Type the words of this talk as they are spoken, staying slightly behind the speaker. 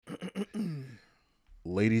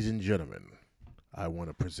Ladies and gentlemen, I want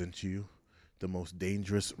to present you the most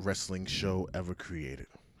dangerous wrestling show ever created.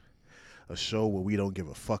 A show where we don't give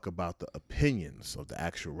a fuck about the opinions of the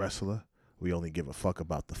actual wrestler. We only give a fuck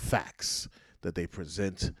about the facts that they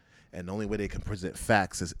present. And the only way they can present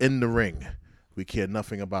facts is in the ring. We care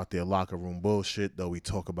nothing about their locker room bullshit, though we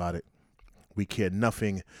talk about it. We care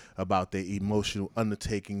nothing about their emotional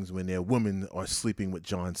undertakings when their women are sleeping with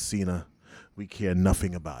John Cena. We care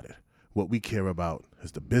nothing about it. What we care about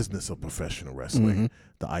is the business of professional wrestling,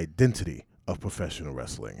 the identity of professional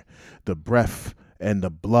wrestling, the breath and the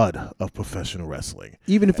blood of professional wrestling.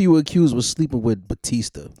 Even if you were accused of sleeping with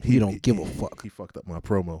Batista, he don't give a fuck. He fucked up my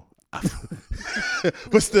promo.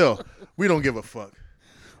 But still, we don't give a fuck.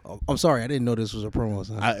 Oh, I'm sorry, I didn't know this was a promo.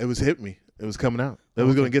 Son. It was hit me. It was coming out. It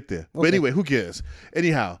was going to get there. But anyway, who cares?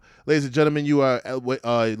 Anyhow, ladies and gentlemen, you are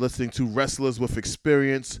listening to Wrestlers with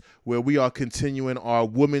Experience, where we are continuing our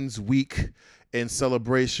Women's Week in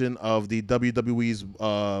celebration of the WWE's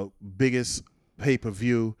biggest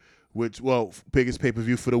pay-per-view, biggest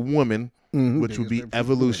pay-per-view for the woman, which would be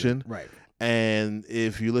Evolution. Right. And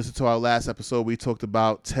if you listen to our last episode, we talked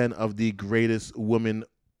about 10 of the greatest women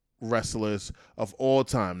wrestlers of all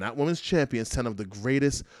time, not women's champions, 10 of the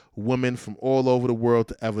greatest women from all over the world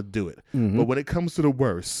to ever do it. But when it comes to the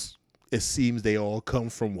worst, it seems they all come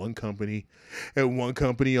from one company and one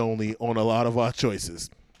company only on a lot of our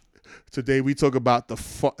choices. Today we talk about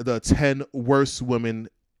the 10 worst women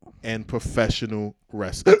in professional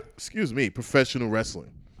wrestling. Professional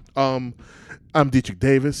wrestling. I'm Dietrich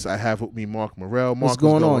Davis. I have with me Mark Morrell. Mark, what's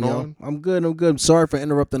going on, yo? I'm good. Sorry for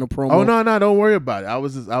interrupting the promo. Oh no, don't worry about it. I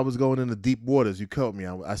was going into deep waters. You caught me.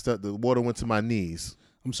 The water went to my knees.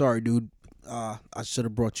 I'm sorry, dude. I should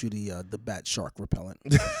have brought you the bat shark repellent.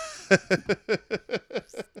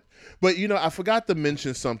 But I forgot to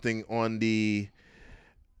mention something on the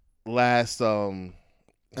last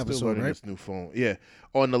episode, right? This new phone. Yeah,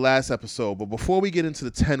 on the last episode. But before we get into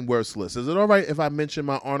the 10 worst list, is it all right if I mention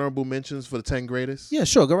my honorable mentions for the 10 greatest? Yeah,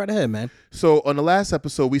 sure. Go right ahead, man. So on the last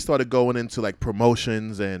episode, we started going into like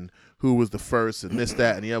promotions and who was the first and this,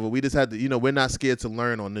 that, and the other. We just had to, we're not scared to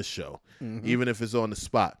learn on this show, even if it's on the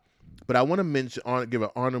spot. But I want to give an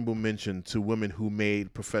honorable mention to women who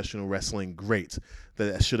made professional wrestling great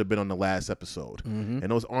that should have been on the last episode. And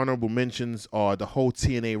those honorable mentions are the whole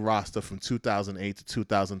TNA roster from 2008 to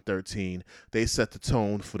 2013. They set the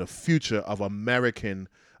tone for the future of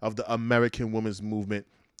the American women's movement.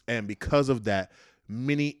 And because of that,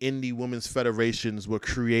 many indie women's federations were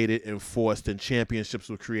created and forced, and championships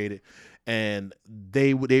were created. And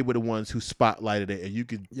they were the ones who spotlighted it, and you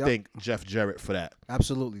could thank Jeff Jarrett for that.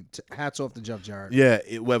 Absolutely, hats off to Jeff Jarrett.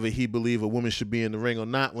 Yeah, whether he believed a woman should be in the ring or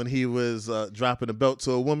not when he was dropping a belt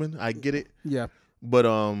to a woman, I get it. Yeah, but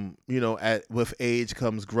with age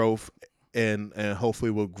comes growth, and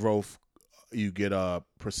hopefully with growth you get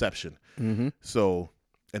perception. So,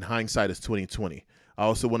 in hindsight, it's 2020. I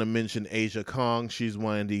also want to mention Aja Kong. She's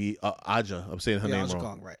one of the Aja. I'm saying her name Aja wrong.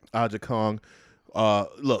 Kong, right? Aja Kong.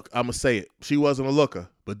 Look, I'm gonna say it. She wasn't a looker,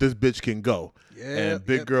 but this bitch can go, and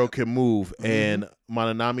big girl can move. And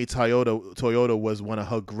Mananami Toyota was one of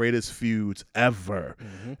her greatest feuds ever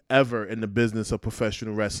in the business of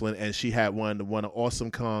professional wrestling, and she had one of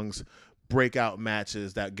Awesome Kong's breakout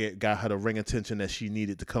matches that got her the ring attention that she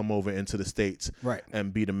needed to come over into the States,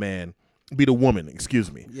 and be the woman, excuse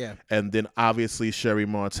me. Yeah. And then obviously Sherry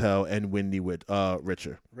Martel and Wendy with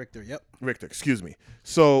Richter, excuse me.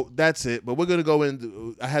 So that's it. But we're going to go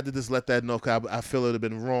in. I had to just let that know because I feel it would have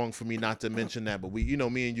been wrong for me not to mention that. But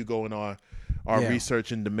me and you go in our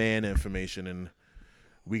research and demand information, and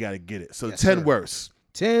we got to get it. So yes, 10 sir. worst.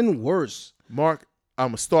 10 worst. Mark, I'm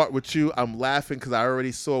going to start with you. I'm laughing because I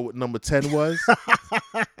already saw what number 10 was.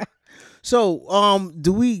 So,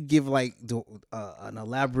 do we give an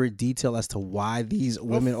elaborate detail as to why these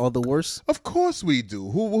women are the worst? Of course we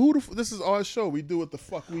do. This is our show. We do what the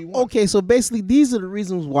fuck we want. Okay, so basically, these are the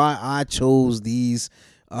reasons why I chose these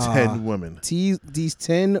 10 women. These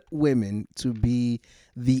 10 women to be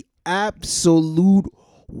the absolute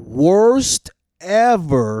worst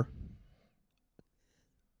ever.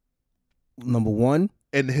 Number one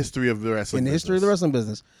in the history of the wrestling.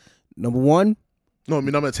 Business. Number one. No, I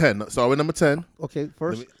mean number 10. So we're number 10. Okay,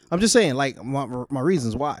 first. I'm just saying, my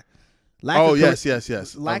reasons why. Yes.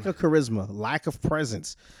 Lack of charisma, lack of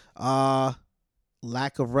presence,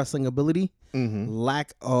 lack of wrestling ability,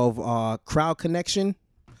 lack of crowd connection,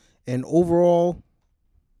 and overall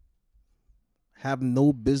have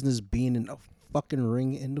no business being in a fucking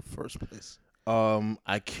ring in the first place.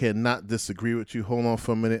 I cannot disagree with you. Hold on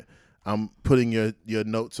for a minute. I'm putting your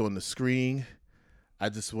notes on the screen. I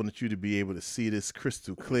just wanted you to be able to see this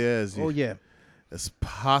crystal clear as you. Oh yeah. It's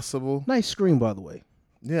possible. Nice screen, by the way.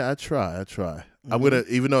 Yeah, I try. I'm gonna,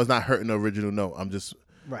 even though it's not hurting the original note, I'm just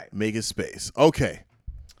making space. Okay.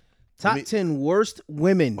 Top 10 worst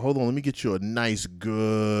women. Hold on, let me get you a nice,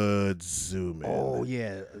 good zoom in. Oh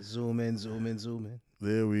yeah, zoom in.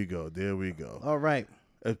 There we go. All right.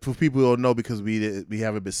 For people who don't know, because we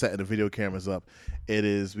haven't been setting the video cameras up,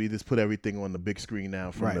 we just put everything on the big screen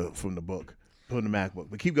now from the book, from the MacBook.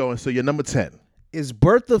 But keep going. So your number 10 is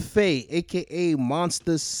Bertha Faye, aka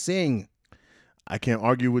Monster Singh. I can't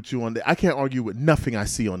argue with you on that. I can't argue with nothing I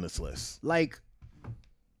see on this list. Like,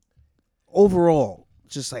 overall,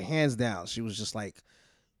 just like hands down, she was just like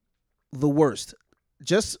the worst.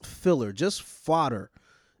 Just filler, just fodder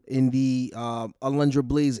in the Alundra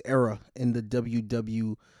Blaze era in the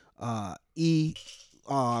WWE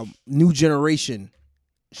New Generation.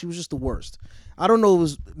 She was just the worst. I don't know, it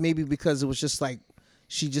was maybe because it was just like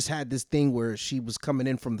she just had this thing where she was coming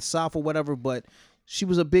in from the South or whatever, but she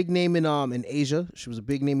was a big name in Asia. She was a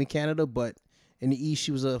big name in Canada, but in the East,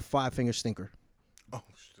 she was a five-finger stinker. Oh,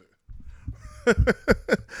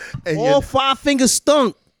 shit. All 5 fingers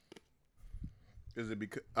stunk. Is it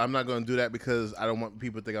because I'm not going to do that because I don't want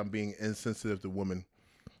people to think I'm being insensitive to women,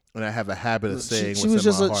 and I have a habit of saying she was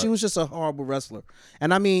just a horrible wrestler.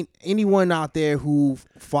 And I mean, anyone out there who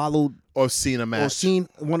followed or seen a match or seen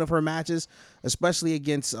one of her matches, especially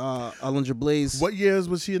against Alundra Blaze. What years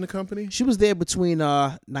was she in the company? She was there between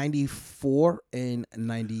 94 and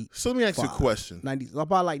 90. So let me ask you a question.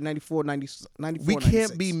 About like 94, 94. We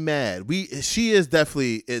can't be mad. She is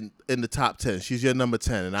definitely in the top 10. She's your number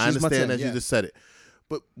 10, and I understand that you just said it.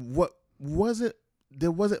 But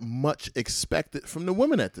there wasn't much expected from the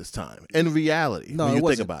women at this time. In reality, no, when you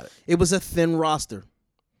think about it. It was a thin roster.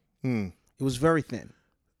 It was very thin.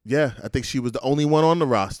 Yeah, I think she was the only one on the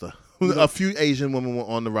roster. A few Asian women were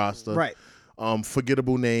on the roster. Right.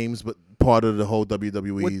 Forgettable names, but part of the whole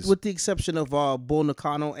WWE's. With the exception of Bull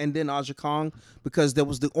Nakano and then Aja Kong, because that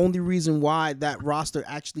was the only reason why that roster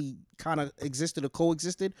actually kind of existed or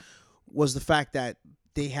coexisted, was the fact that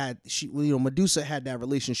they had Medusa had that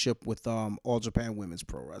relationship with All Japan Women's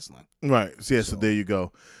Pro Wrestling. Right. So there you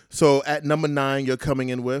go. So at number 9, you're coming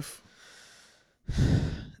in with,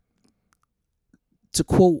 to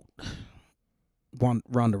quote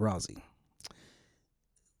Ronda Rousey,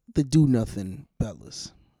 the do nothing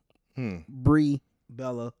Bellas. Brie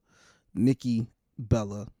Bella, Nikki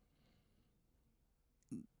Bella.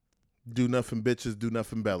 Do nothing bitches, do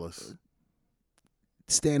nothing Bellas.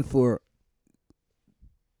 Stand for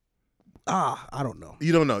I don't know.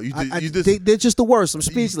 You don't know. They're just the worst. I'm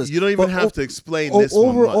speechless. You don't even have to explain this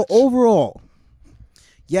one much. Overall,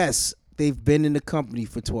 yes, they've been in the company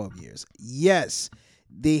for 12 years. Yes,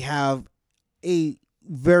 they have a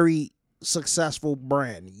very successful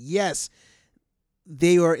brand. Yes,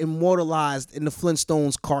 they are immortalized in the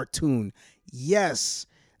Flintstones cartoon. Yes,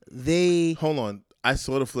 they... Hold on. I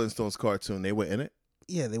saw the Flintstones cartoon. They were in it?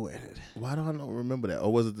 Yeah, they were in it. Why do I not remember that?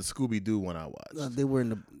 Or was it the Scooby-Doo one I watched? They were in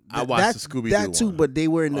the... I watched the Scooby-Doo one. That too, but they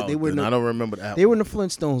were in the... I don't remember that They were in the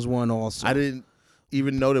Flintstones one also. I didn't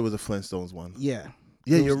even know there was a Flintstones one. Yeah.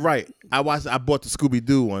 Yeah, you're right. I bought the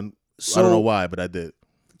Scooby-Doo one. So, I don't know why, but I did.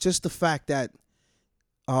 Just the fact that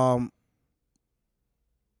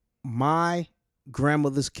my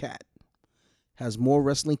grandmother's cat has more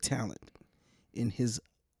wrestling talent in his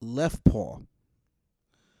left paw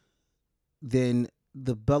than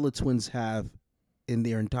the Bella twins have in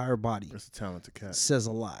their entire body. That's a talented cat. Says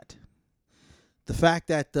a lot. The fact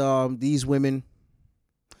that these women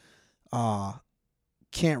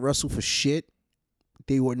can't wrestle for shit.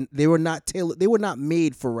 They were not tailored. They were not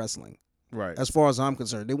made for wrestling. Right. As far as I'm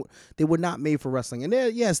concerned, they were not made for wrestling. And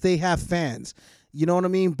yes, they have fans. You know what I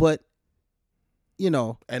mean? But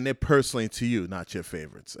and they're personally to you, not your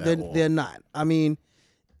favorites. They're not. I mean,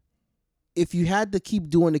 if you had to keep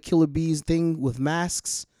doing the Killer Bees thing with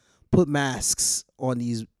masks, put masks on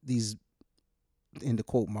these in the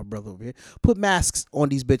quote my brother over here, put masks on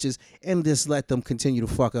these bitches and just let them continue to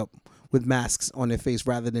fuck up with masks on their face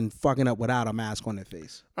rather than fucking up without a mask on their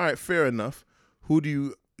face. All right, fair enough. Who do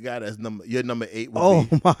you got as your number 8 would be? Oh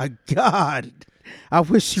my God. I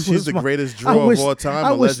wish she's the greatest draw of all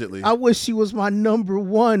time, allegedly. I wish she was my number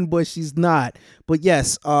 1, but she's not. But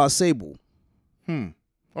yes, Sable.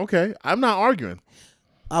 Okay, I'm not arguing.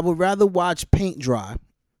 I would rather watch paint dry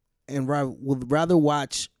and would rather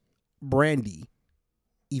watch brandy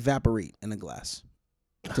evaporate in a glass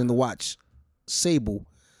than to watch Sable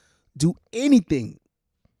do anything.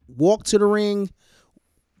 Walk to the ring,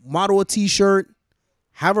 model a t-shirt,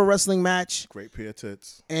 have a wrestling match. Great pair of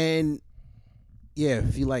tits. And yeah,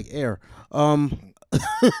 if you like air.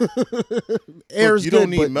 Air's you good, don't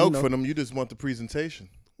need but, milk for them. You just want the presentation.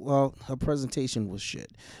 Well, her presentation was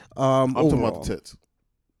shit. I'm talking Overall, about the tits.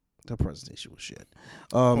 her presentation was shit.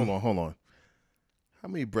 Hold on. How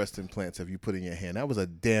many breast implants have you put in your hand? That was a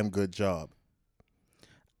damn good job.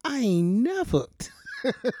 I ain't never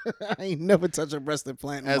touched a breast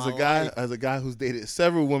implant in As my life. a guy who's dated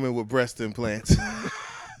several women with breast implants,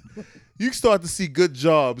 you start to see good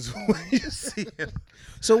jobs when you see it.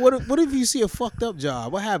 So what if you see a fucked up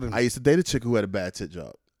job? What happened? I used to date a chick who had a bad tit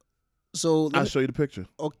job. So I'll show you the picture.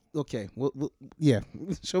 okay, yeah,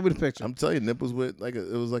 show me the picture. I'm telling you, nipples with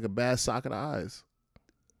it was like a bad sock of the eyes.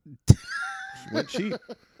 She went cheap.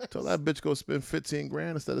 Told that bitch go spend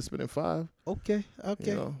 $15,000 instead of spending $5,000. Okay.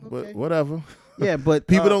 You know, but whatever. Yeah, but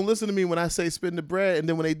People don't listen to me when I say spend the bread, and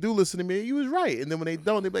then when they do listen to me, you was right. And then when they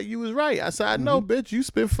don't, they be like, you was right. I said, I know, bitch, you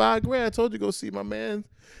spent $5,000. I told you go see my man,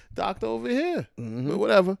 doctor over here. But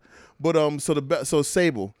whatever. But so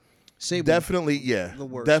Sable, definitely, yeah, the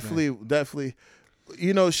worst, definitely.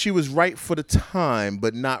 You know, she was right for the time,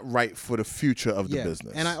 but not right for the future of the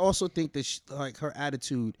business. And I also think that like her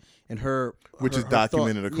attitude and her which is her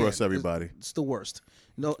documented thought, across everybody. It's the worst.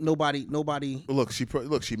 Nobody. Look, she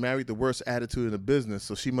married the worst attitude in the business,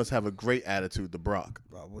 so she must have a great attitude to Brock.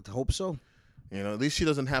 I would hope so. You know, at least she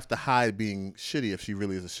doesn't have to hide being shitty if she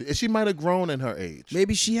really is a shit. She might have grown in her age.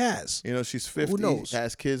 Maybe she has. You know, she's 50. Who knows?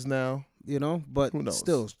 Has kids now. You know, but Who knows?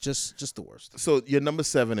 Still, just the worst. So your number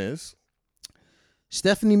 7 is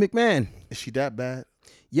Stephanie McMahon. Is she that bad?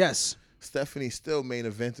 Yes. Stephanie still main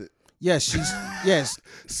evented. Yes, she's yes.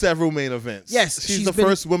 Several main events. Yes, she's the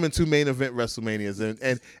first woman to main event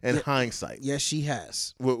WrestleManias, and hindsight. Yes, she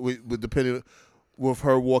has. With depending with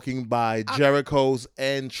her walking by Jericho's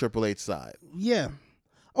and Triple H's side. Yeah.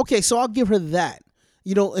 Okay, so I'll give her that.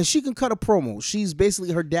 You know, and she can cut a promo. She's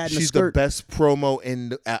basically her dad in a She's skirt. the best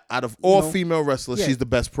promo out of all female wrestlers. Yeah. She's the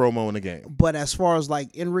best promo in the game. But as far as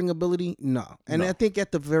like in-ring ability, no. And I think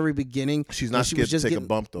at the very beginning, she's not scared to take a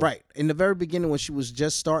bump though. Right. In the very beginning when she was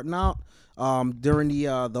just starting out, during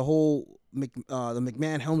the whole the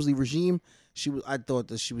McMahon Helmsley regime, I thought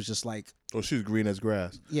that she was just like, oh, she's green as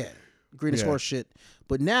grass. Yeah. Green as horse shit.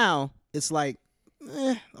 But now it's like,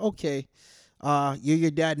 okay. You're your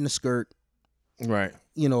dad in a skirt. Right.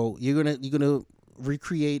 You know, you're gonna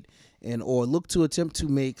recreate or look to attempt to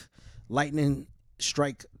make lightning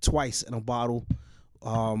strike twice in a bottle,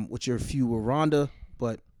 with your feud with Ronda,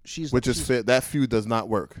 but she's fair. That feud does not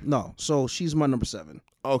work. No, so she's my number 7.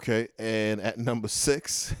 Okay, and at number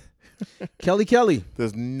 6, Kelly.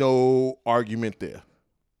 There's no argument there.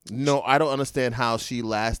 No, I don't understand how she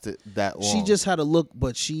lasted that long. She just had a look,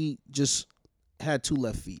 but she just had 2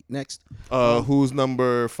 left feet. Next, who's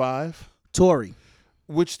number 5? Tori.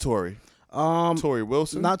 Which Tori? Tori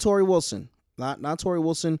Wilson? Not Tori Wilson. Not Tori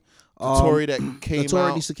Wilson. The Tori that came the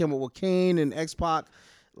Tori out. used to come up with Kane and X-Pac.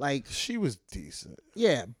 Like, she was decent.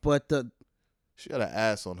 Yeah, but she got an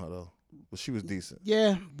ass on her though. But she was decent.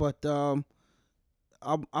 Yeah, but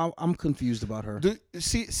I'm confused about her.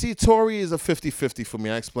 See, Tori is a 50-50 for me.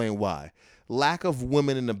 I explain why. Lack of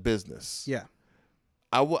women in the business. Yeah.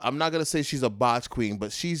 I'm not gonna say she's a botch queen,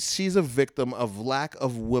 but she's a victim of lack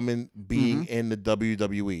of women being in the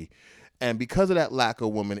WWE, and because of that lack of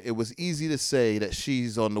women, it was easy to say that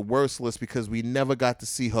she's on the worst list because we never got to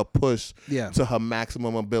see her push to her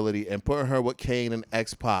maximum ability, and putting her with Kane and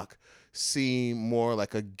X-Pac seemed more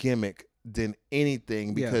like a gimmick than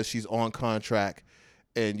anything because she's on contract,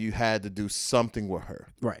 and you had to do something with her.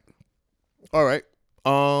 Right. All right.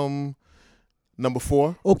 Number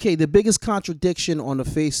 4. Okay, the biggest contradiction on the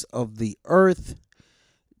face of the earth,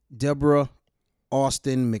 Deborah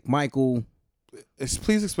Austin McMichael.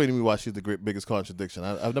 Please explain to me why she's the biggest contradiction.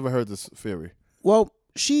 I've never heard this theory. Well,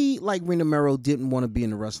 she, like Rena Mero, didn't want to be in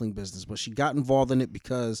the wrestling business, but she got involved in it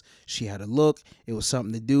because she had a look, it was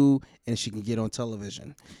something to do, and she can get on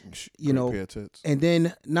television. And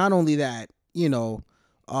then not only that,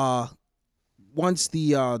 once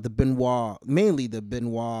the Benoit, mainly the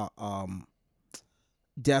Benoit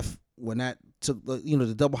death, when that took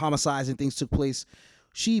the double homicides and things took place,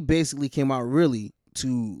 she basically came out really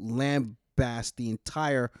to lambast the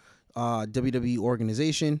entire WWE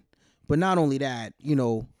organization. But not only that,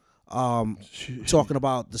 talking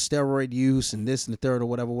about the steroid use and this and the third or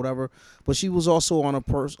whatever, but she was also on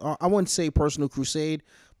I wouldn't say personal crusade,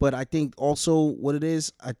 but I think also what it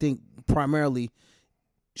is, I think primarily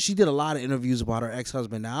she did a lot of interviews about her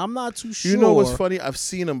ex-husband. Now, I'm not too sure. You know what's funny? I've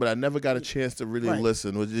seen him, but I never got a chance to really Right.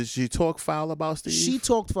 listen. Did she talk foul about Steve? She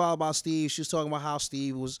talked foul about Steve. She was talking about how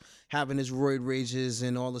Steve was having his roid rages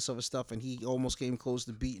and all this other stuff, and he almost came close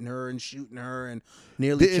to beating her and shooting her and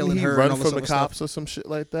nearly Didn't killing he her. run and all this from the other stuff. cops or some shit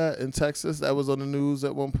like that in Texas? That was on the news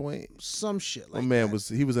at one point. Some shit like My man that.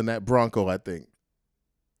 he was in that Bronco, I think.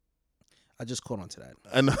 I just caught on to that.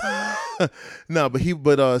 And no,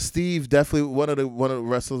 but Steve definitely one of the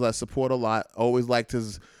wrestlers I support a lot. Always liked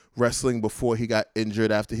his wrestling before he got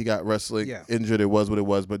injured. After he got wrestling injured, it was what it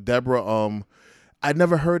was. But Deborah, I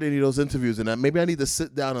never heard any of those interviews, and maybe I need to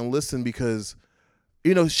sit down and listen because,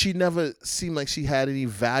 you know, she never seemed like she had any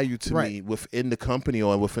value to me within the company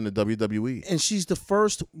or within the WWE. And she's the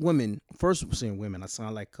first woman. Saying women, I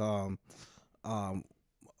sound like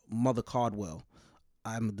Mother Cardwell.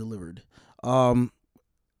 I'm delivered.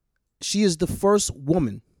 She is the first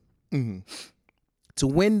woman to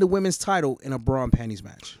win the women's title in a bra and panties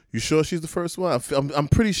match. You sure she's the first one? I'm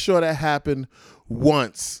pretty sure that happened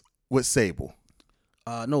once with Sable.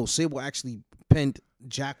 No, Sable actually pinned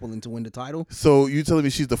Jacqueline to win the title. So you telling me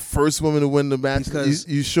she's the first woman to win the match? Because,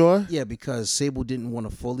 you sure? Yeah, because Sable didn't want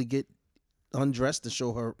to fully get undressed to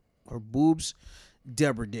show her boobs.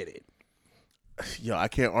 Deborah did it. Yo, I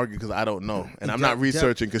can't argue because I don't know. And I'm not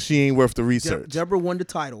researching because she ain't worth the research. Deborah won the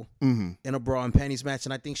title in a bra and panties match,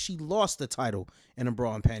 and I think she lost the title in a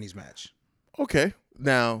bra and panties match. Okay.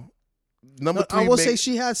 Now, number 3. I will say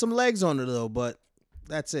she had some legs on her, though, but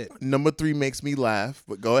that's it. Number 3 makes me laugh,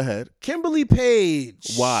 but go ahead. Kimberly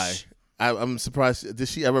Page. Why? I'm surprised. Did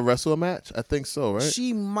she ever wrestle a match? I think so, right?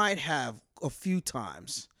 She might have a few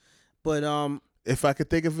times, but if I could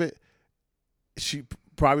think of it, she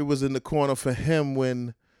probably was in the corner for him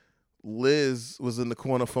when Liz was in the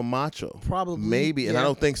corner for Macho. Probably. Maybe, and I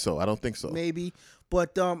don't think so. Maybe.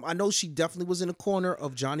 But I know she definitely was in the corner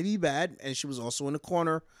of Johnny B. Bad, and she was also in the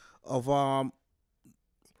corner of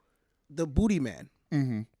the Booty Man.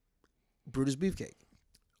 Brutus Beefcake.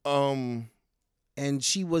 And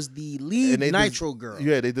she was the lead Nitro girl.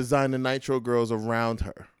 Yeah, they designed the Nitro girls around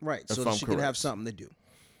her. Right, so that she could have something to do.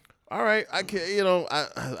 All right, I can. You know,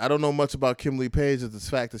 I don't know much about Kimberly Page. It's the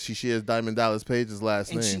fact that she shares Diamond Dallas Page's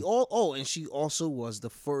last name. And she also was the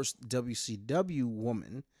first WCW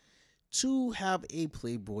woman to have a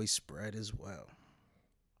Playboy spread as well.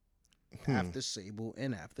 After Sable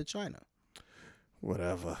and after China.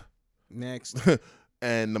 Whatever. Next.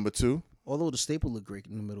 And number 2. Although the staple looked great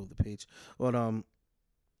in the middle of the page. But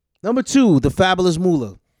number 2, the Fabulous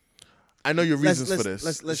Moolah. I know your reasons for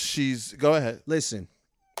this. Go ahead. Listen.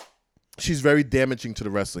 She's very damaging to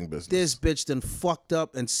the wrestling business. This bitch done fucked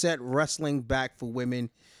up and set wrestling back for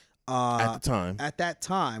women at that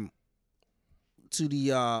time to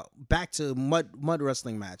the back to mud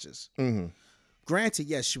wrestling matches. Granted,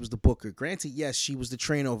 yes, she was the booker. Granted, yes, she was the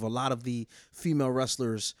trainer of a lot of the female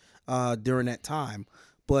wrestlers during that time.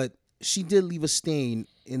 But she did leave a stain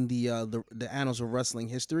in the annals of wrestling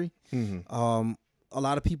history. A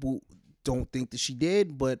lot of people don't think that she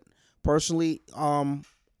did, but personally,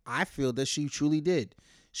 I feel that she truly did.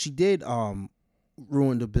 She did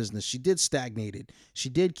ruin the business. She did stagnate it. She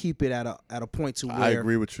did keep it at a point to where I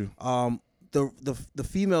agree with you. The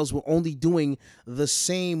females were only doing the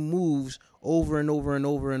same moves over and over and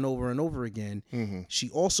over and over and over again. She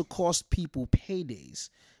also cost people paydays.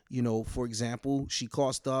 You know, for example, she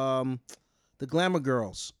cost the Glamour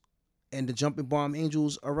Girls and the Jumping Bomb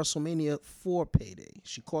Angels a WrestleMania 4 payday.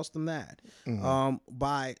 She cost them that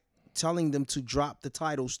by telling them to drop the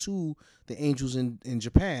titles to the Angels in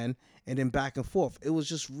Japan and then back and forth. It was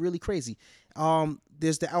just really crazy.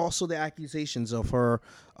 There's also the accusations of her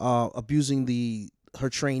abusing her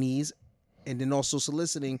trainees and then also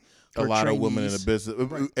soliciting her a lot trainees. of women in the business.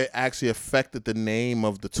 Right. It actually affected the name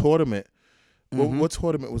of the tournament. What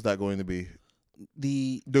tournament was that going to be?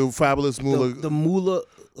 The Fabulous Moolah, the Moolah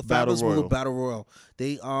Fabulous Royal. Moolah Battle Royal.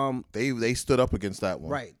 They stood up against that one.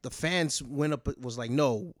 Right. The fans went up, was like,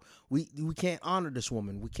 no, we can't honor this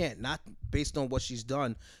woman. We can't, not based on what she's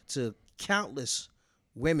done to countless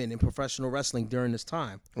women in professional wrestling during this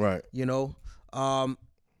time. Right. You know,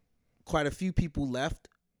 quite a few people left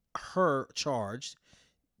her charged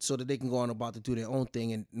so that they can go on about to do their own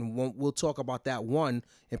thing, and we'll talk about that one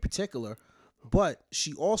in particular. But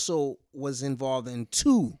she also was involved in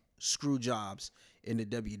 2 screw jobs in the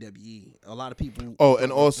WWE. A lot of people. Oh,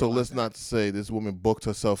 and also, let's not say this woman booked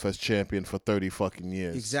herself as champion for 30 fucking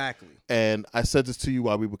years. Exactly. And I said this to you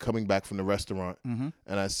while we were coming back from the restaurant. And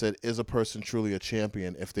I said, is a person truly a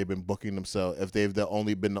champion if they've been booking themselves, if they've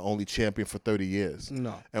only been the only champion for 30 years?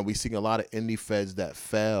 No. And we seen a lot of indie feds that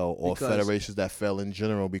fell or federations that fell in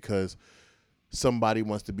general because somebody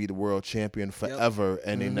wants to be the world champion forever,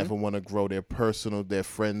 and they never want to grow their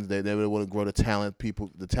friends. They never want to grow the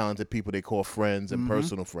talented people they call friends and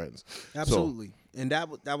personal friends. Absolutely. So, and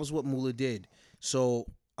that was what Moolah did. So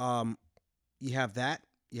you have that.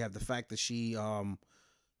 You have the fact that she,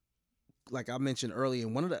 like I mentioned earlier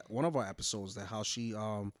in one of our episodes, that how she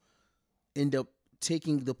ended up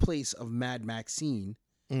taking the place of Mad Maxine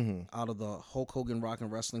out of the Hulk Hogan Rock and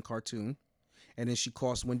Wrestling cartoon. And then she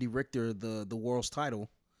cost Wendy Richter the world's title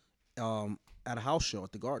at a house show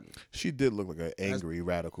at the Garden. She did look like an angry,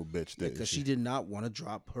 radical bitch, didn't she? Because she did not want to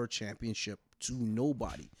drop her championship to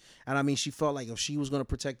nobody. And I mean, she felt like if she was going to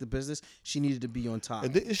protect the business, she needed to be on top.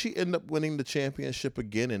 And didn't she end up winning the championship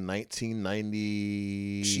again in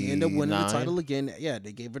 1990? She ended up winning the title again. Yeah,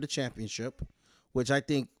 they gave her the championship, which I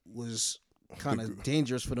think was kind of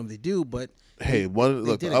dangerous for them to do, but hey,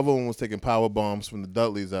 the other one was taking power bombs from the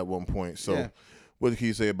Dudleys at one point. So what can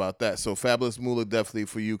you say about that? So Fabulous Moolah definitely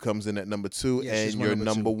for you comes in at number 2, and your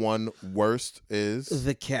number 1 worst is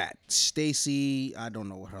the cat, Stacy. I don't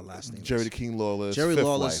know what her last name is. Jerry the King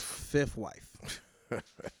Lawler's fifth wife.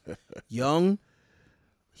 Young,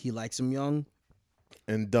 he likes him young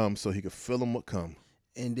and dumb, so he could fill him with cum.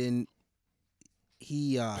 And then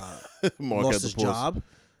he lost his job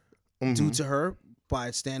due to her by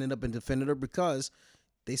standing up and defending her, because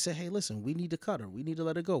they said, hey, listen, we need to cut her. We need to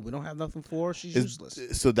let her go. We don't have nothing for her. She's useless.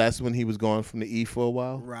 So that's when he was gone from the E for a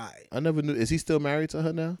while? Right. I never knew. Is he still married to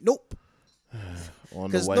her now? Nope. On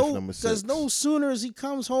the wife number 6. Because no sooner as he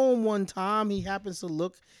comes home one time, he happens to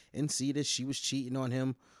look and see that she was cheating on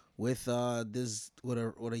him with a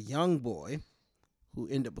young boy who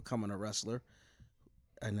ended up becoming a wrestler.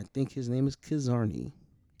 And I think his name is Kizarni.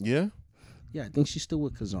 Yeah? Yeah, I think she's still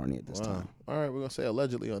with Kazarni at this time. All right, we're going to say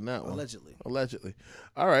allegedly on that one. Allegedly.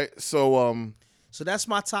 All right, so... So that's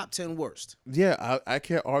my top 10 worst. Yeah, I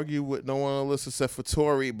can't argue with no one on the list except for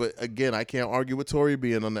Tori, but again, I can't argue with Tori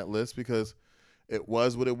being on that list because it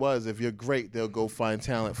was what it was. If you're great, they'll go find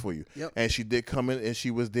talent for you. Yep. And she did come in, and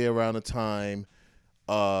she was there around the time...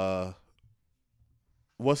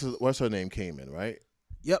 what's her name came in, right?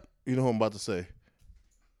 Yep. You know who I'm about to say?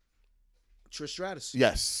 Trish Stratus.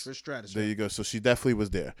 Yes. Trish Stratus. There you go. So she definitely was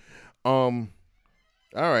there. All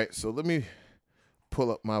right. So let me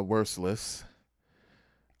pull up my worst list.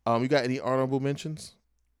 You got any honorable mentions?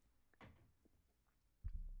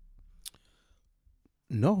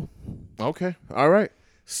 No. Okay. All right.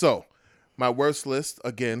 So my worst list,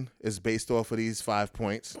 again, is based off of these 5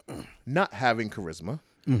 points. Not having charisma,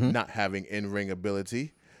 not having in-ring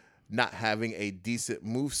ability, not having a decent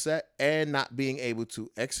moveset, and not being able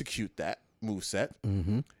to execute that moveset,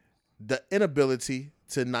 the inability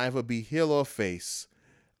to neither be heel or face,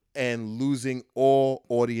 and losing all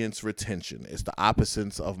audience retention. It's the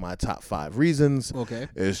opposites of my top 5 reasons. Okay.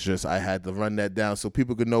 It's just I had to run that down so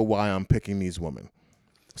people could know why I'm picking these women.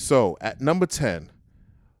 So at number 10,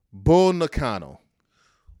 Bull Nakano.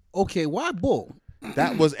 Okay, why Bull?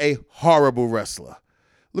 That was a horrible wrestler.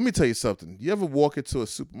 Let me tell you something. You ever walk into a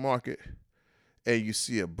supermarket and you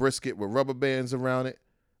see a brisket with rubber bands around it?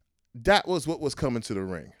 That was what was coming to the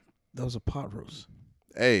ring. That was a pot roast.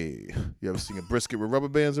 Hey, you ever seen a brisket with rubber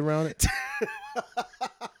bands around it?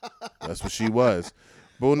 That's what she was.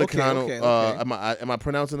 Bull Nakano. Okay. Am I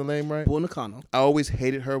pronouncing the name right? Bull Nakano. I always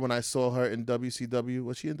hated her when I saw her in WCW.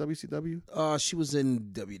 Was she in WCW? She was in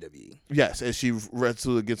WWE. Yes, and she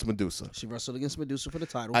wrestled against Medusa. She wrestled against Medusa for the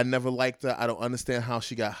title. I never liked her. I don't understand how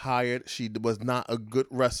she got hired. She was not a good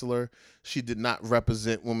wrestler. She did not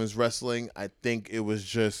represent women's wrestling. I think it was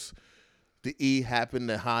just the E happened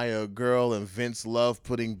to hire a girl, and Vince loved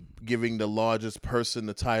giving the largest person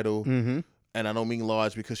the title. And I don't mean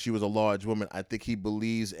large because she was a large woman. I think he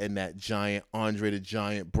believes in that giant Andre the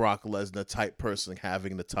Giant, Brock Lesnar type person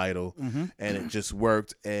having the title. And it just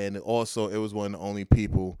worked. And also, it was one of the only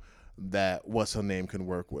people that what's her name can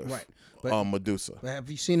work with. Right. But, Medusa. But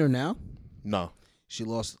have you seen her now? No. She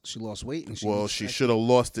lost weight. And she should have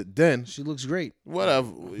lost it then. She looks great.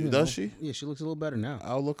 Whatever. Does she? Yeah, she looks a little better now.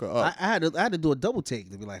 I'll look her up. I had to do a double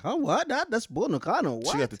take to be like, huh, what? That's Bull Nakano. What?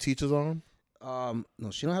 She got the teacher's arm?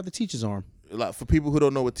 No, she don't have the teacher's arm. Like, for people who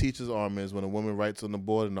don't know what teacher's arm is, when a woman writes on the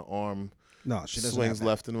board and the arm she doesn't swings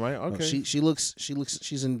left and right. Okay, no, she looks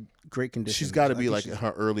she's in great condition. She's got to be like in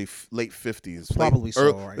her late 50s, probably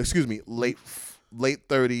right? Excuse me, late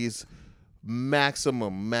 30s,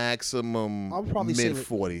 maximum mid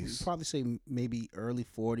 40s. Probably say maybe early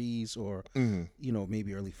 40s or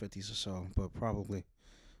maybe early 50s or so, but probably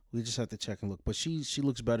we just have to check and look. But she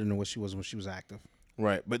looks better than what she was when she was active.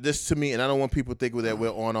 Right, but this to me, and I don't want people to think that we're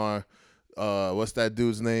on our what's that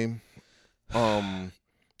dude's name?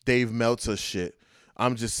 Dave Meltzer shit.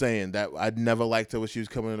 I'm just saying that I never liked her when she was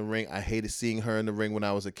coming in the ring. I hated seeing her in the ring when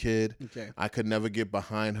I was a kid. Okay. I could never get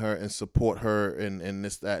behind her and support her and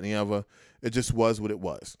this, that, and the other. It just was what it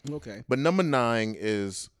was. Okay. But number 9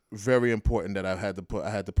 is very important that I had to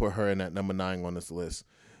put her in at number 9 on this list,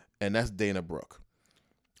 and that's Dana Brooke.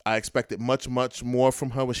 I expected much, much more from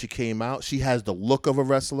her when she came out. She has the look of a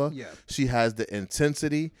wrestler. Yeah. She has the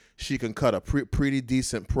intensity. She can cut a pretty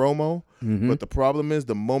decent promo. Mm-hmm. But the problem is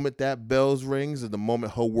the moment that bells rings is the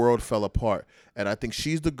moment her world fell apart. And I think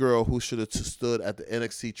she's the girl who should have stood at the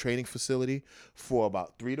NXT training facility for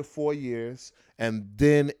about 3 to 4 years and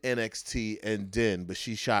then NXT and then. But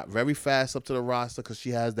she shot very fast up to the roster because she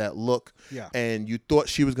has that look. Yeah. And you thought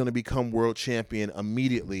she was going to become world champion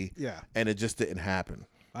immediately. Yeah. And it just didn't happen.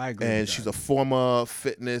 I agree. And with she's that. a former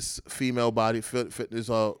fitness, female body fitness,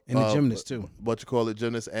 and a gymnast too.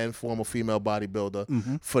 Gymnast and former female bodybuilder.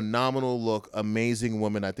 Mm-hmm. Phenomenal look, amazing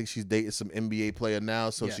woman. I think she's dating some NBA player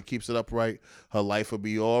now, so if she keeps it upright, her life will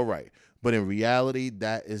be all right. But in reality,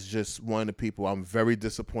 that is just one of the people I'm very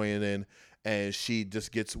disappointed in, and she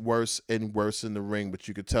just gets worse and worse in the ring. But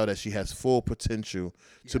you could tell that she has full potential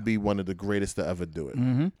to be one of the greatest to ever do it.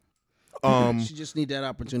 Mm-hmm. She just need that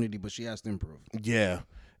opportunity, but she has to improve. Yeah.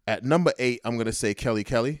 At number 8, I'm gonna say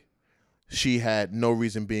Kelly. She had no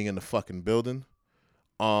reason being in the fucking building.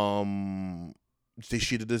 They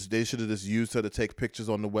should have just used her to take pictures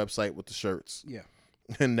on the website with the shirts. Yeah.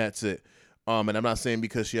 And that's it. And I'm not saying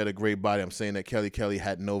because she had a great body. I'm saying that Kelly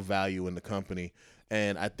had no value in the company.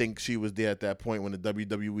 And I think she was there at that point when the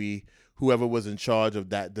WWE, whoever was in charge of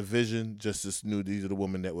that division, just knew these are the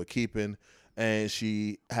women that we're keeping. And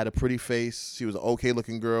she had a pretty face. She was an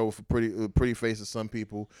okay-looking girl with a pretty face to some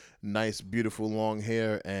people. Nice, beautiful, long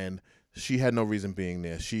hair. And she had no reason being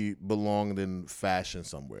there. She belonged in fashion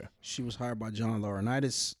somewhere. She was hired by John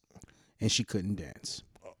Laurinaitis, and she couldn't dance.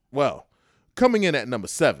 Well, coming in at number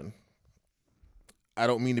 7, I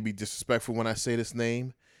don't mean to be disrespectful when I say this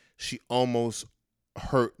name. She almost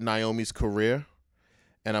hurt Naomi's career.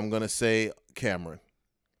 And I'm going to say Cameron.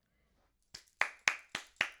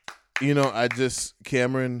 You know,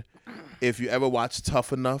 Cameron, if you ever watch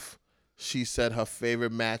Tough Enough, she said her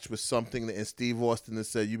favorite match was something that, and Steve Austin has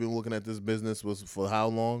said, you've been looking at this business was for how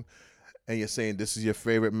long? And you're saying this is your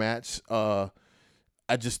favorite match. I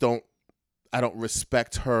don't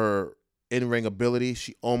respect her in-ring ability.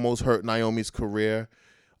 She almost hurt Naomi's career.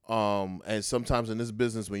 And sometimes in this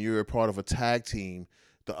business, when you're a part of a tag team,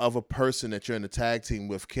 the other person that you're in the tag team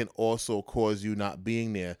with can also cause you not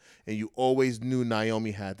being there. And you always knew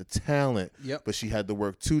Naomi had the talent, but she had to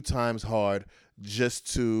work 2 times hard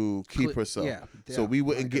just to keep herself. So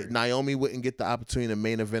Naomi wouldn't get the opportunity to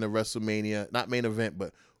main event of WrestleMania, not main event,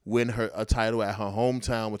 but win a title at her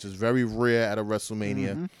hometown, which is very rare at a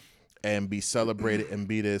WrestleMania, and be celebrated and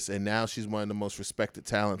be this. And now she's one of the most respected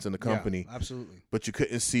talents in the company. Yeah, absolutely. But you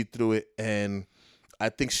couldn't see through it. And I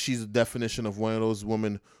think she's a definition of one of those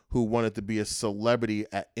women who wanted to be a celebrity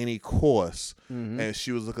at any cost, and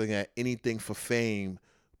she was looking at anything for fame,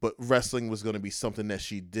 but wrestling was going to be something that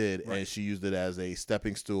she did, and she used it as a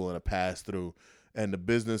stepping stool and a pass through, and the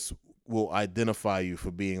business will identify you for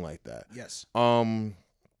being like that. Yes.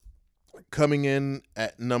 Coming in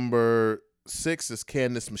at number 6 is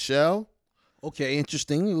Candice Michelle. Okay,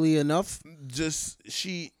 interestingly enough.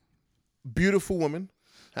 Beautiful woman,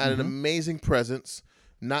 had an amazing presence.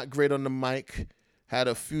 Not great on the mic, had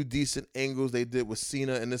a few decent angles they did with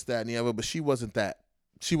Cena and this, that, and the other, but she wasn't that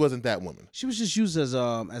woman. She was just used as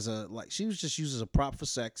a prop for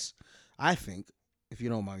sex, I think, if you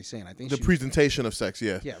don't mind me saying. I think the presentation of sex,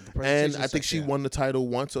 yeah. Yeah, and I think she won the title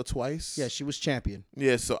once or twice. Yeah, she was champion.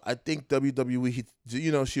 Yeah, so I think WWE,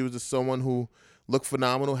 she was just someone who looked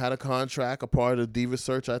phenomenal, had a contract, a part of the Diva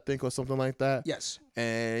Search, I think, or something like that. Yes.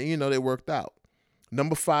 And, they worked out.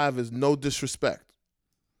 Number 5 is no disrespect,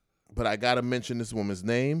 but I got to mention this woman's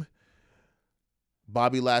name.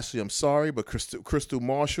 Bobby Lashley, I'm sorry, but Crystal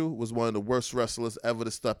Marshall was one of the worst wrestlers ever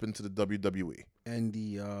to step into the WWE. And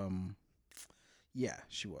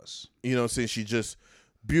she was. You know what I'm saying? She just,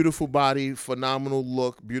 beautiful body, phenomenal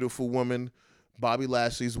look, beautiful woman. Bobby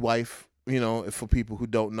Lashley's wife, for people who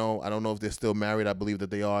don't know, I don't know if they're still married. I believe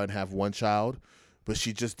that they are and have one child, but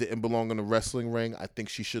she just didn't belong in the wrestling ring. I think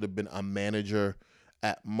she should have been a manager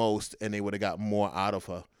at most, and they would have got more out of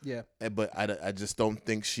her. Yeah. But I just don't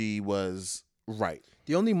think she was right.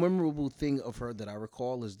 The only memorable thing of her that I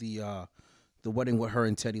recall is the wedding with her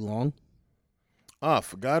and Teddy Long. Oh, I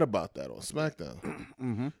forgot about that on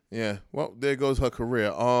SmackDown. Yeah. Well, there goes her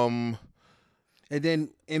career. And then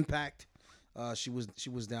Impact. She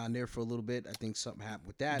was down there for a little bit. I think something happened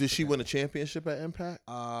with that. Did she win a championship at Impact?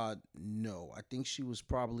 No. I think she was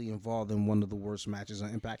probably involved in one of the worst matches on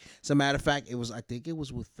Impact. As a matter of fact, it was. I think it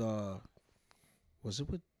was with. Was it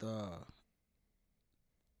with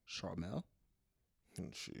Charmel?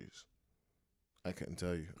 Jeez, I couldn't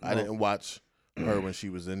tell you. I didn't watch her when she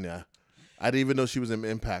was in there. I didn't even know she was in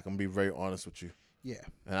Impact. I'm gonna be very honest with you. Yeah.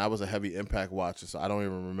 And I was a heavy Impact watcher, so I don't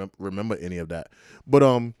even remember any of that. But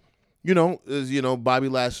Bobby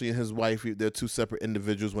Lashley and his wife, they're two separate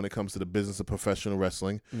individuals when it comes to the business of professional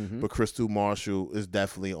wrestling. Mm-hmm. But Crystal Marshall is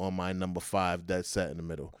definitely on my number 5, dead set in the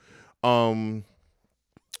middle.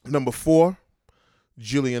 Number 4,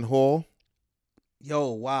 Jillian Hall. Yo,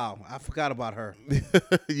 wow. I forgot about her.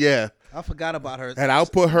 Yeah. I forgot about her. And I'll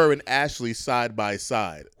put her and Ashley side by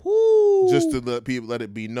side. Woo. Just to let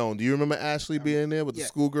it be known. Do you remember Ashley being there with the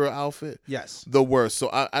schoolgirl outfit? Yes. The worst.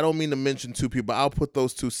 So I don't mean to mention two people, but I'll put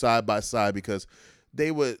those two side by side because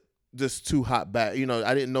they were just too hot back.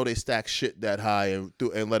 I didn't know they stacked shit that high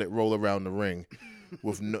and let it roll around the ring.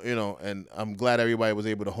 With and I'm glad everybody was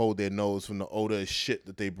able to hold their nose from the odor of shit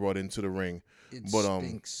that they brought into the ring. It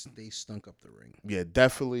stinks. They stunk up the ring. Yeah,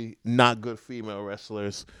 definitely not good female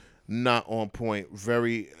wrestlers. Not on point.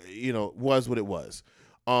 Very, was what it was.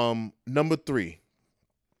 Number 3,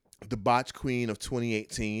 the botch queen of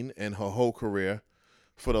 2018 and her whole career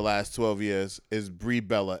for the last 12 years is Brie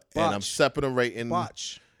Bella. Botch. And I'm separating.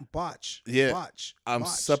 Botch. Yeah. Botch. I'm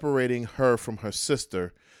separating her from her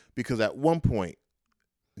sister because at one point,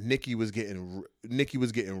 Nikki was getting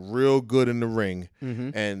real good in the ring,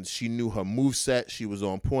 and she knew her moveset. She was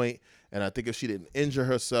on point, and I think if she didn't injure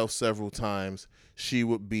herself several times, she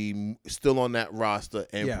would be still on that roster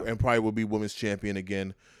and probably would be women's champion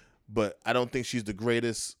again. But I don't think she's the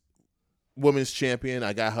greatest women's champion.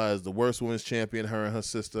 I got her as the worst women's champion, her and her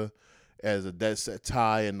sister, as a dead set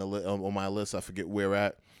tie on my list. I forget where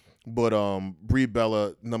at. But Brie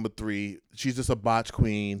Bella, number 3, she's just a botch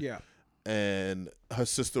queen. Yeah. And her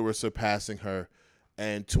sister was surpassing her.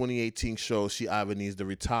 And 2018 shows she either needs to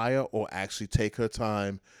retire or actually take her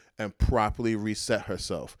time and properly reset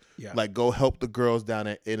herself. Yeah. Like, go help the girls down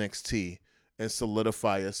at NXT and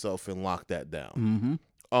solidify yourself and lock that down.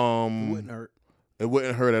 Mm-hmm. It wouldn't hurt. It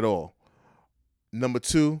wouldn't hurt at all. Number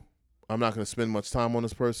 2, I'm not going to spend much time on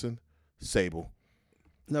this person, Sable.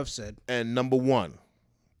 Enough said. And number 1,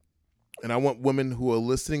 and I want women who are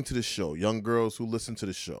listening to the show, young girls who listen to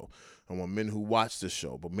the show, I want men who watch the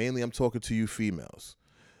show, but mainly I'm talking to you females.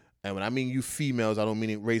 And when I mean you females, I don't mean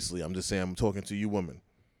it racially. I'm just saying I'm talking to you women.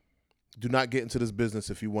 Do not get into this business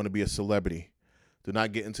if you want to be a celebrity. Do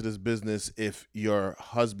not get into this business if your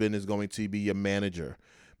husband is going to be your manager,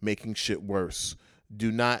 making shit worse.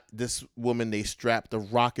 This woman, they strapped a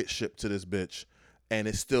rocket ship to this bitch, and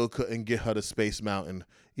it still couldn't get her to Space Mountain,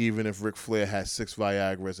 even if Ric Flair had 6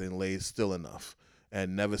 Viagras and laid still enough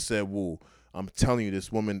and never said woo. I'm telling you,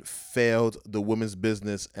 this woman failed the women's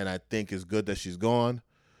business, and I think it's good that she's gone.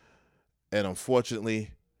 And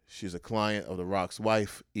unfortunately, she's a client of The Rock's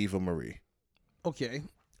wife, Eva Marie. Okay.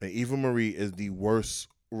 And Eva Marie is the worst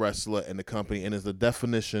wrestler in the company and is the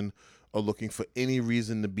definition of looking for any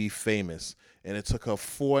reason to be famous. And it took her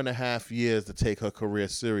 4.5 years to take her career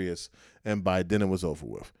serious, and by then it was over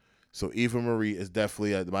with. So Eva Marie is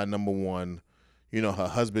definitely my number 1. Her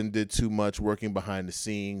husband did too much working behind the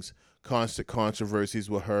scenes, constant controversies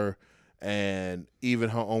with her, and even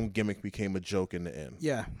her own gimmick became a joke in the end.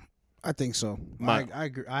 Yeah, I think so. I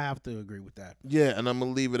agree. I have to agree with that. Yeah, and I'm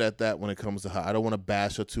going to leave it at that when it comes to her. I don't want to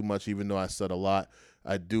bash her too much, even though I said a lot.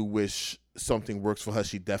 I do wish something works for her.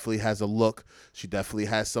 She definitely has a look. She definitely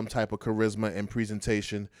has some type of charisma and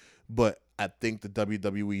presentation, but I think the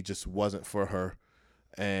WWE just wasn't for her,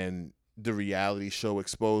 and the reality show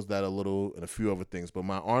exposed that a little and a few other things. But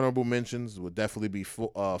my honorable mentions would definitely be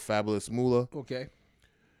Fabulous Moolah. Okay.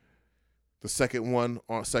 The second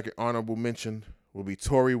honorable mention will be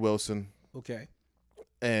Tori Wilson. Okay.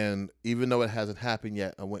 And even though it hasn't happened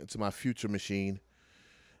yet, I went into my future machine.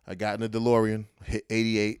 I got in a DeLorean, hit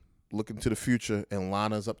 88, looking to the future, and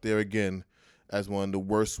Lana's up there again as one of the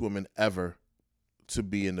worst women ever to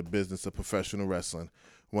be in the business of professional wrestling.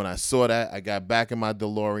 When I saw that, I got back in my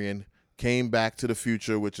DeLorean, came back to the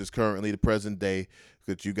future, which is currently the present day,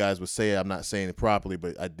 because you guys would say I'm not saying it properly,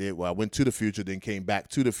 but I did. Well, I went to the future, then came back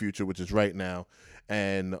to the future, which is right now.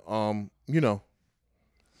 And,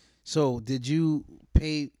 So did you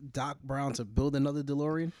pay Doc Brown to build another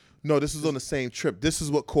DeLorean? No, this is on the same trip. This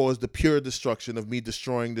is what caused the pure destruction of me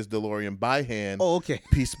destroying this DeLorean by hand,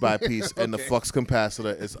 piece by piece, and the flux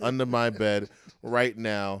capacitor is under my bed right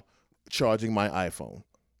now charging my iPhone.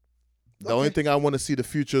 The only thing I want to see the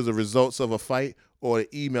future is the results of a fight or an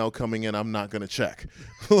email coming in I'm not going to check.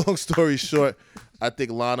 Long story short, I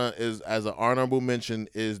think Lana is, as an honorable mention,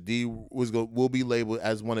 will be labeled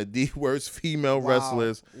as one of the worst female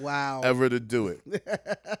wrestlers ever to do it.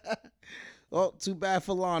 Well, too bad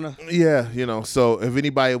for Lana. Yeah, so if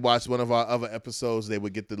anybody watched one of our other episodes, they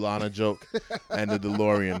would get the Lana joke and the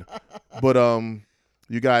DeLorean. But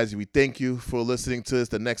you guys, we thank you for listening to us.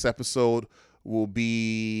 The next episode will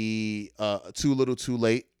be Too Little Too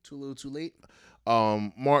Late. Too Little Too Late.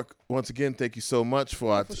 Mark, once again, thank you so much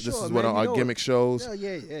for this is one of our gimmick shows.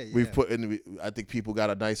 Yeah. We've put in. I think people got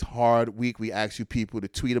a nice hard week. We asked you people to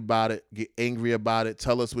tweet about it, get angry about it,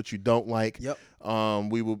 tell us what you don't like. Yep.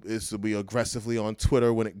 This will be aggressively on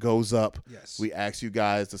Twitter when it goes up. Yes. We ask you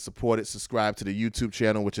guys to support it, subscribe to the YouTube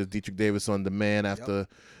channel, which is Dietrich Davis on Demand. After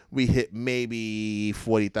we hit maybe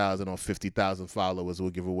 40,000 or 50,000 followers, we'll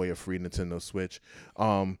give away a free Nintendo Switch.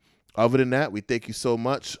 Other than that, we thank you so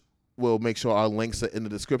much. We'll make sure our links are in the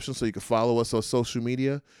description so you can follow us on social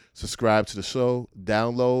media, subscribe to the show,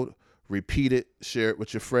 download, repeat it, share it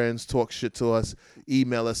with your friends, talk shit to us,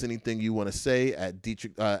 email us anything you want to say at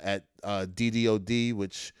DDOD,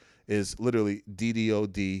 which is literally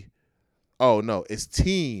DDOD. Oh, no, it's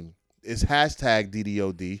team. It's hashtag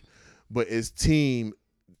DDOD, but it's team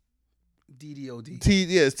DDOD.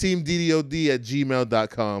 It's team DDOD at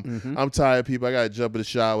gmail.com. Mm-hmm. I'm tired, people. I got to jump in the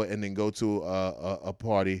shower and then go to a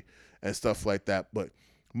party and stuff like that. But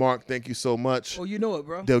Mark, thank you so much. Oh, you know it,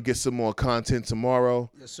 bro. They'll get some more content tomorrow.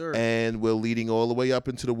 Yes, sir. And we're leading all the way up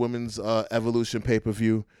into the Women's Evolution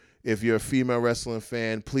pay-per-view. If you're a female wrestling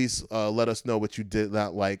fan, please let us know what you did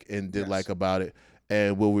not like and did like about it.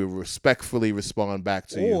 And we'll respectfully respond back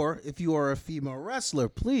to you. Or if you are a female wrestler,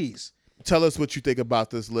 please tell us what you think about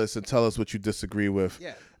this list and tell us what you disagree with.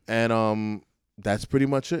 Yeah. And that's pretty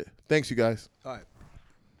much it. Thanks, you guys. All right.